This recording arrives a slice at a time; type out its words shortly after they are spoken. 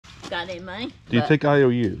got any money. Do you take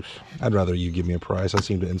IOUs? I'd rather you give me a prize. I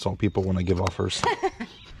seem to insult people when I give offers.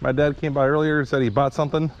 My dad came by earlier and said he bought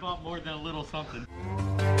something. Bought more than a little something.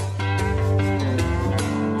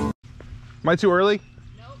 Am I too early?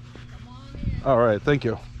 Nope. Come on in. All right, thank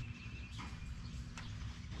you.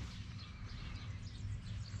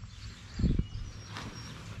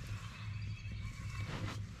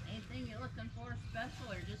 Anything you're looking for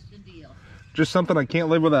special or just a deal? Just something I can't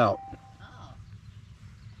live without. Oh.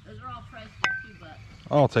 Those are all priced at $2.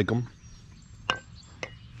 I'll take them.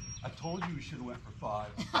 I told you we should have went for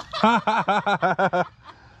 5.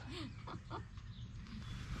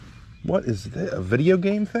 What is this? A video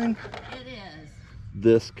game thing? It is.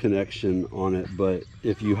 This connection on it, but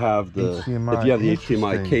if you have the HDMI, if you have the interesting.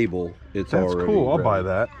 HDMI cable, it's That's already cool. I'll ready. buy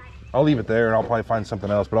that. I'll leave it there and I'll probably find something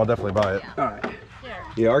else, but I'll definitely buy it. All right. Sure.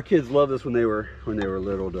 Yeah, our kids love this when they were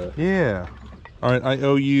little. To Yeah. All right, I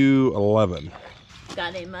owe you 11.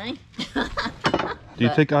 Got any money? Do you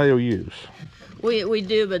take IOUs? We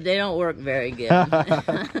do, but they don't work very good.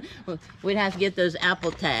 We'd have to get those Apple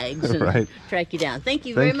tags and Right. track you down. Thank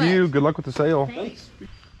you very Thank much. you. Good luck with the sale. Thanks.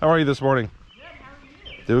 How are you this morning? Good. How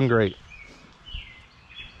are you? Doing great.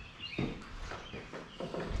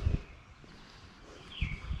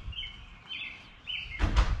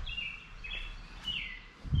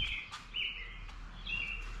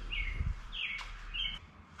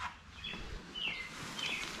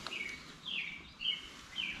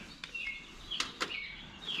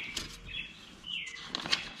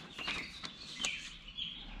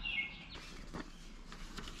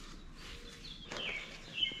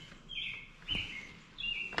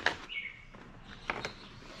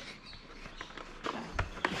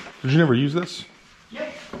 Did you never use this?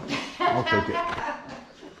 Yep. I'll take it.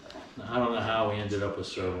 I don't know how we ended up with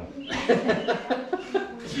several.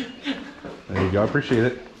 There you go. I appreciate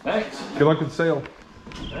it. Thanks. Good luck with the sale.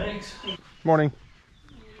 Thanks. Morning.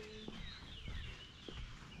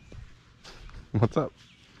 What's up?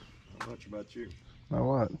 Not much about you. Now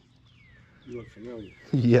what? You look familiar.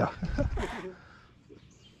 Yeah. Got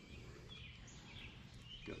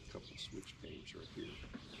a couple of switch games right here.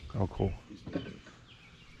 Oh, cool. Let's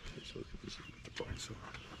look at this at the price.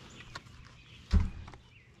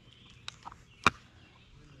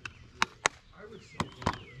 I would say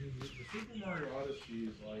the Super Mario Odyssey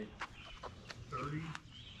is like 30.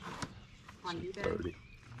 On eBay? 30.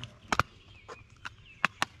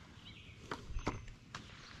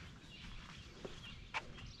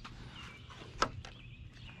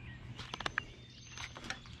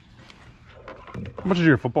 How much is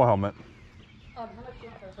your football helmet? How much do you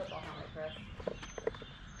want for a football helmet, Chris?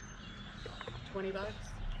 $20?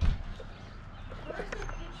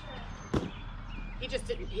 He just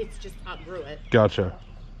didn't, it's just outgrew it. Gotcha.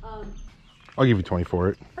 I'll give you 20 for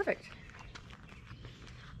it. Perfect.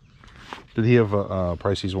 Did he have a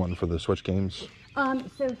price he's wanting for the Switch games?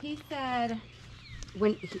 So he said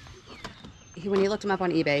when he looked him up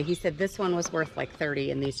on eBay, he said this one was worth like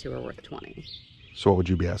 30 and these two are worth 20. So what would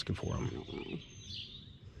you be asking for I him? don't know.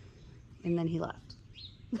 And then he left.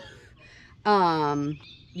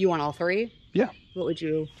 You want all three? Yeah. What would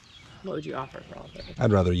you offer for all three?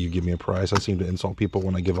 I'd rather you give me a price. I seem to insult people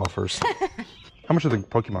when I give offers. How much are the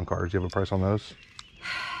Pokemon cards? Do you have a price on those?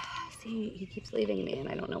 See, he keeps leaving me and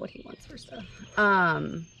I don't know what he wants for stuff.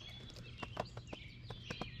 I'm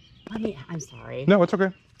sorry. No, it's okay.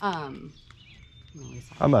 I'm really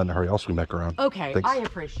sorry. I'm not in a hurry. I'll swing back around. Okay, Thanks. I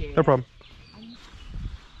appreciate No it. problem.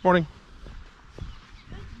 Morning.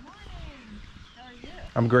 Good morning. How are you?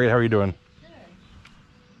 I'm great. How are you doing? Good.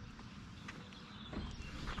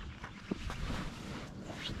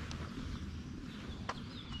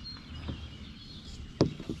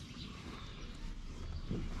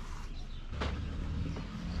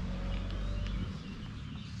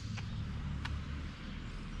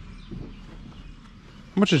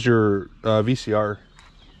 How much is your VCR?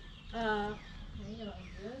 Hang on just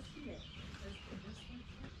a minute.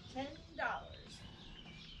 $10.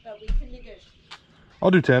 But we can negotiate.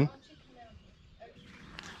 I'll do 10.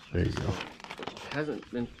 There you go.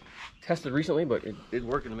 Hasn't been tested recently, but it did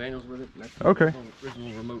work in the manuals with it. And that's Okay. the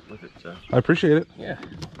original remote with it. So I appreciate it. yeah.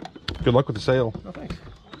 Good luck with the sale. Oh, thanks.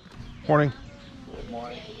 Morning.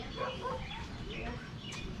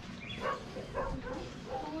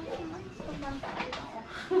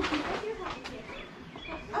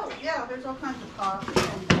 Oh, yeah, there's all kinds of costs.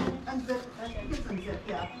 Unzip, I think it's unzip,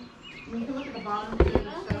 yeah. And you can look at the bottom too,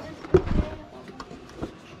 so.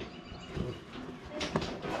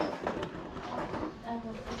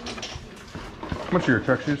 How much are your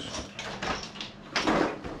track shoes?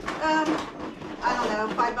 I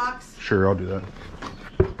don't know, $5? Sure, I'll do that.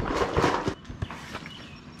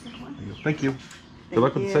 Thank you. Good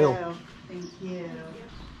luck with the sale. Thank you.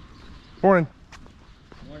 Morning.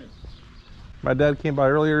 Morning. My dad came by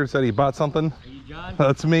earlier, said he bought something. Are you John?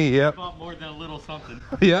 That's me, yep. I bought more than a little something.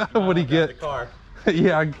 Yeah, what'd he get? The car.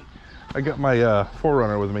 Yeah, I got my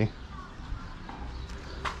 4Runner with me.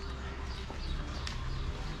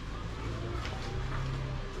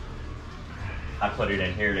 I put it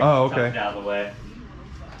in here to Oh, okay. it out of the way.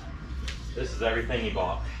 This is everything he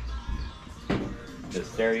bought. The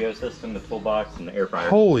stereo system, the toolbox, and the air fryer.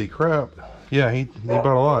 Holy crap. Yeah, he bought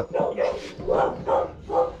a lot. Yeah.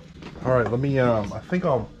 All right, let me, I think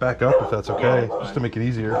I'll back up if that's okay, just to make it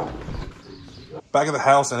easier. Back at the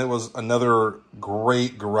house, and it was another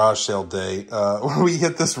great garage sale day. When we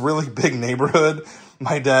hit this really big neighborhood,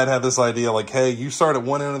 my dad had this idea like, hey, you start at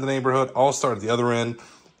one end of the neighborhood, I'll start at the other end.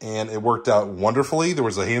 And it worked out wonderfully. There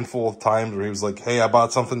was a handful of times where he was like, hey, I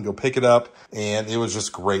bought something, go pick it up. And it was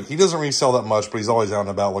just great. He doesn't resell that much, but he's always out and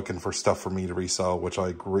about looking for stuff for me to resell, which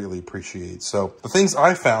I greatly appreciate. So the things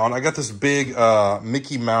I found, I got this big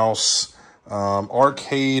Mickey Mouse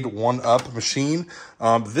arcade 1-up machine.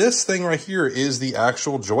 This thing right here is the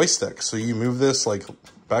actual joystick. So you move this like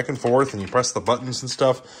back and forth and you press the buttons and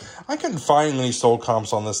stuff. I couldn't find any sold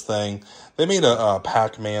comps on this thing. They made a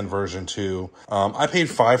Pac-Man version too. I paid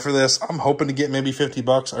 $5 for this. I'm hoping to get maybe 50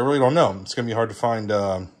 bucks. I really don't know. It's gonna be hard to find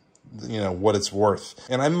you know, what it's worth.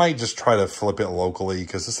 And I might just try to flip it locally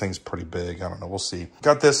because this thing's pretty big. I don't know, we'll see.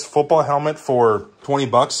 Got this football helmet for 20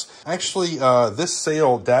 bucks. Actually, this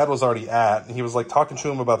sale Dad was already at, and he was like talking to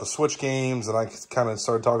him about the Switch games, and I kind of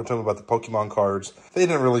started talking to him about the Pokemon cards. They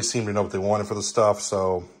didn't really seem to know what they wanted for the stuff,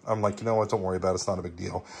 so I'm like, you know what, don't worry about it, it's not a big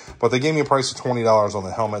deal. But they gave me a price of $20 on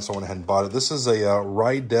the helmet, so I went ahead and bought it. This is a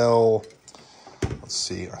Rydell. Let's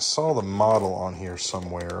see, I saw the model on here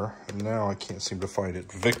somewhere, and now I can't seem to find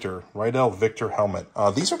it. Victor, Rydell Victor helmet.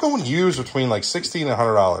 These are going used between like $60 and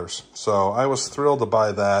 $100. So I was thrilled to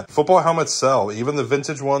buy that. Football helmets sell. Even the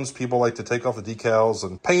vintage ones, people like to take off the decals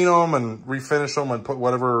and paint them and refinish them and put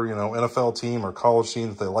whatever, you know, NFL team or college team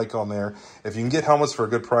that they like on there. If you can get helmets for a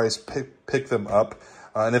good price, pick them up.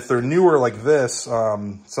 And if they're newer like this,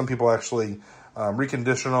 some people actually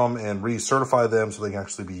recondition them and recertify them so they can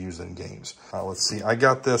actually be used in games. Let's see, I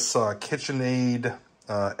got this KitchenAid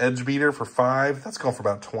edge beater for $5. That's going for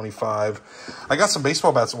about $25. I got some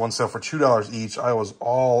baseball bats at one sale for $2 each. I was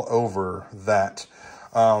all over that.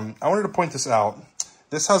 I wanted to point this out.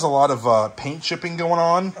 This has a lot of paint chipping going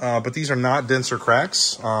on, but these are not dents or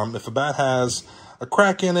cracks. If a bat has a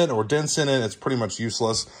crack in it or dents in it, it's pretty much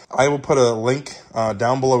useless. I will put a link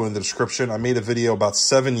down below in the description. I made a video about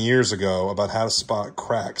 7 years ago about how to spot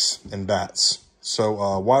cracks in bats.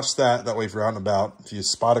 So watch that. That way if you're out and about, if you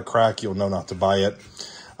spot a crack, you'll know not to buy it.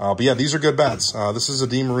 But yeah, these are good bats. This is a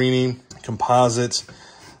DeMarini composite.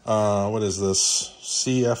 What is this?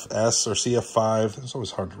 CFS or CF5. It's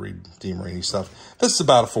always hard to read DeMarini stuff. This is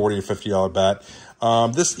about a $40 or $50 bat.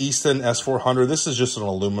 This Easton S400, this is just an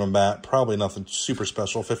aluminum bat, probably nothing super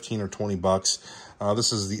special, 15 or 20 bucks.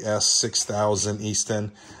 This is the S6000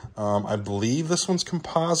 Easton. I believe this one's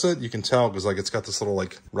composite. You can tell because like it's got this little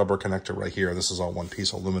like rubber connector right here. This is all one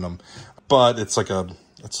piece aluminum, but it's like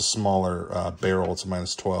it's a smaller barrel. It's a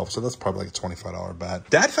 -12, so that's probably like a $25 bat.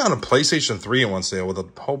 Dad found a PlayStation 3 in one sale with a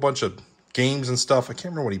whole bunch of games and stuff. I can't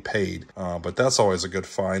remember what he paid, but that's always a good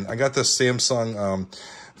find. I got this Samsung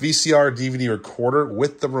VCR DVD recorder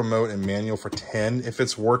with the remote and manual for $10. If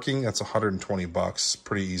it's working, that's 120 bucks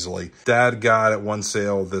pretty easily. Dad got at one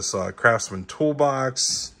sale this Craftsman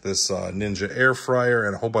toolbox, this Ninja air fryer,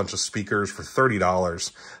 and a whole bunch of speakers for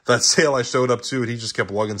 $30. That sale I showed up to, and he just kept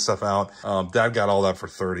lugging stuff out. Dad got all that for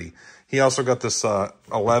 $30. He also got this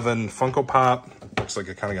 11 Funko Pop. Looks like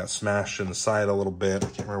it kind of got smashed in the side a little bit. I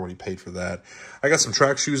can't remember what he paid for that. I got some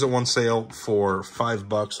track shoes at one sale for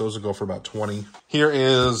 $5. Those will go for about 20. Here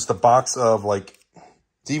is the box of like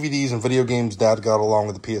DVDs and video games Dad got along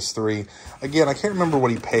with the PS3. Again, I can't remember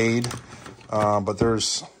what he paid, but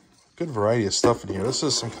there's a good variety of stuff in here. This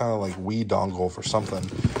is some kind of like Wii dongle for something.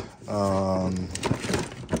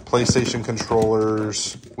 PlayStation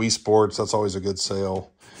controllers, Wii Sports, that's always a good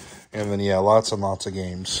sale. And then, yeah, lots and lots of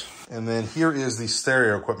games. And then here is the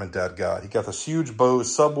stereo equipment Dad got. He got this huge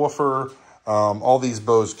Bose subwoofer, all these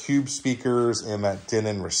Bose Cube speakers, and that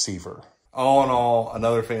Denon receiver. All in all,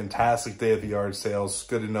 another fantastic day at the yard sales.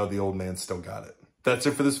 Good to know the old man still got it. That's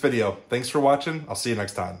it for this video. Thanks for watching. I'll see you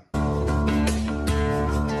next time.